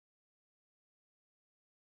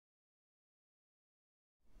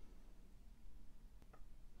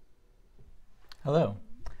Hello.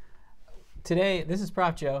 Today, this is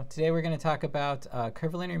Prof. Joe. Today we're going to talk about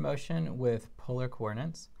curvilinear motion with polar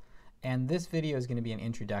coordinates. And this video is going to be an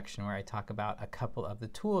introduction where I talk about a couple of the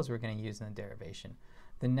tools we're going to use in the derivation.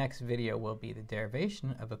 The next video will be the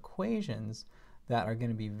derivation of equations that are going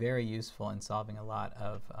to be very useful in solving a lot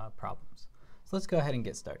of problems. So let's go ahead and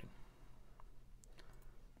get started.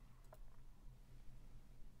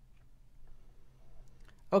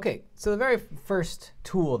 Okay, so the very first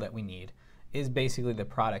tool that we need is basically the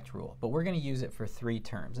product rule, but we're going to use it for three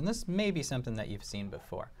terms. And this may be something that you've seen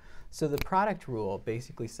before. So the product rule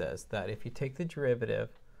basically says that if you take the derivative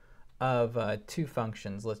of two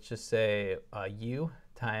functions, let's just say u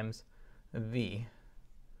times v,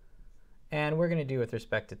 and we're going to do with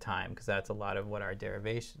respect to time because that's a lot of what our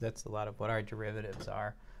derivatives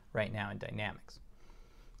are right now in dynamics.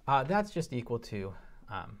 That's just equal to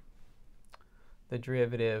the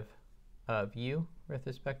derivative of u with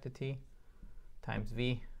respect to t times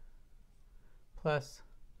v plus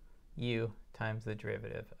u times the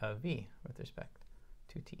derivative of v with respect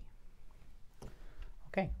to t.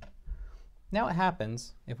 Okay. Now what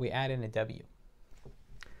happens if we add in a w?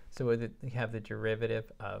 So we have the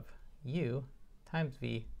derivative of u times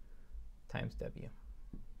v times w.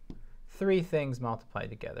 Three things multiplied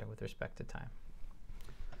together with respect to time.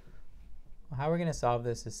 Well, how we're going to solve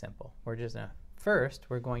this is simple. First,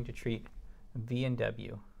 we're going to treat v and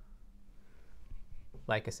w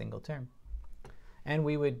like a single term. And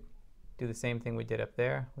we would do the same thing we did up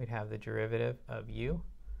there. We'd have the derivative of u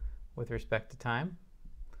with respect to time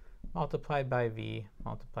multiplied by v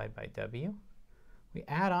multiplied by w. We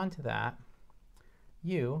add on to that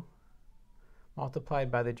u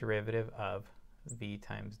multiplied by the derivative of v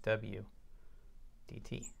times w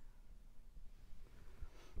dt.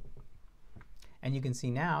 And you can see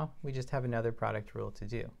now we just have another product rule to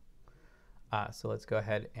do. So let's go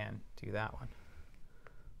ahead and do that one.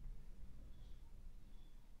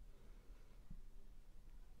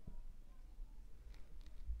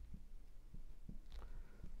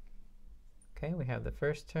 Okay, we have the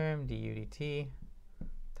first term, du dt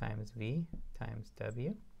times v times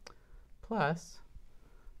w, plus,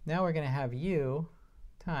 now we're going to have u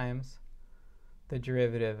times the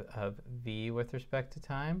derivative of v with respect to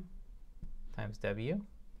time times w,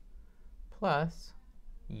 plus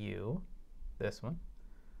u, this one,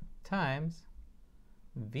 times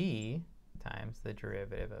v times the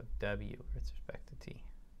derivative of w with respect to t.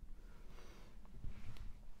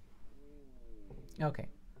 Okay.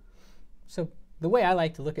 So the way I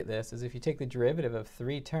like to look at this is if you take the derivative of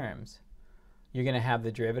three terms, you're going to have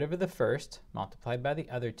the derivative of the first multiplied by the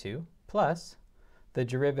other two, plus the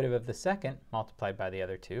derivative of the second multiplied by the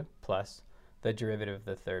other two, plus the derivative of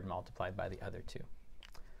the third multiplied by the other two.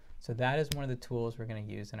 So that is one of the tools we're going to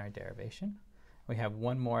use in our derivation. We have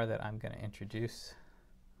one more that I'm going to introduce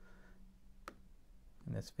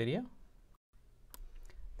in this video.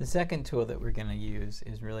 The second tool that we're going to use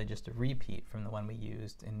is really just a repeat from the one we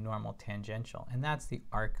used in normal tangential, and that's the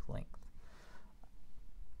arc length.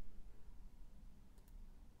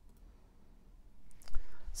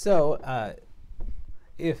 So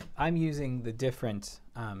if I'm using the different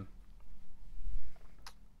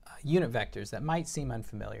unit vectors that might seem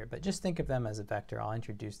unfamiliar, but just think of them as a vector. I'll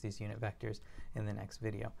introduce these unit vectors in the next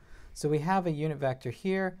video. So we have a unit vector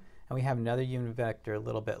here, and we have another unit vector a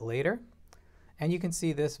little bit later. And you can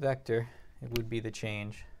see this vector, it would be the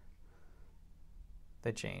change.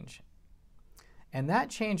 And that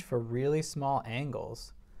change for really small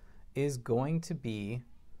angles is going to be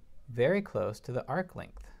very close to the arc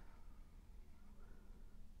length.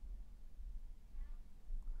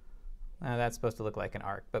 Now that's supposed to look like an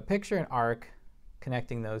arc, but picture an arc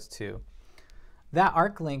connecting those two. That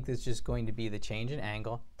arc length is just going to be the change in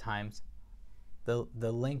angle times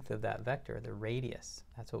the length of that vector, the radius.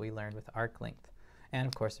 That's what we learned with arc length. And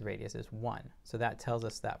of course the radius is 1. So that tells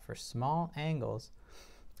us that for small angles,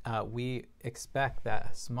 we expect that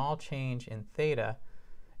a small change in theta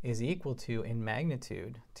is equal to, in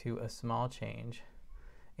magnitude, to a small change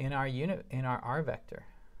in our r vector,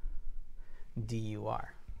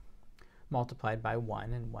 dur, multiplied by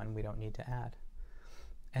 1, and 1 we don't need to add.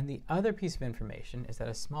 And the other piece of information is that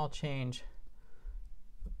a small change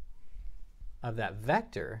of that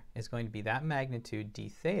vector is going to be that magnitude d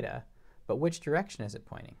theta, but which direction is it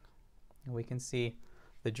pointing? And we can see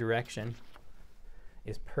the direction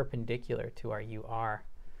is perpendicular to our ur,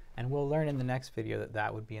 and we'll learn in the next video that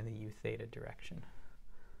that would be in the u theta direction.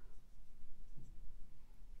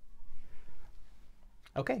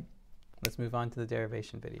 Okay, let's move on to the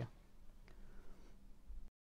derivation video.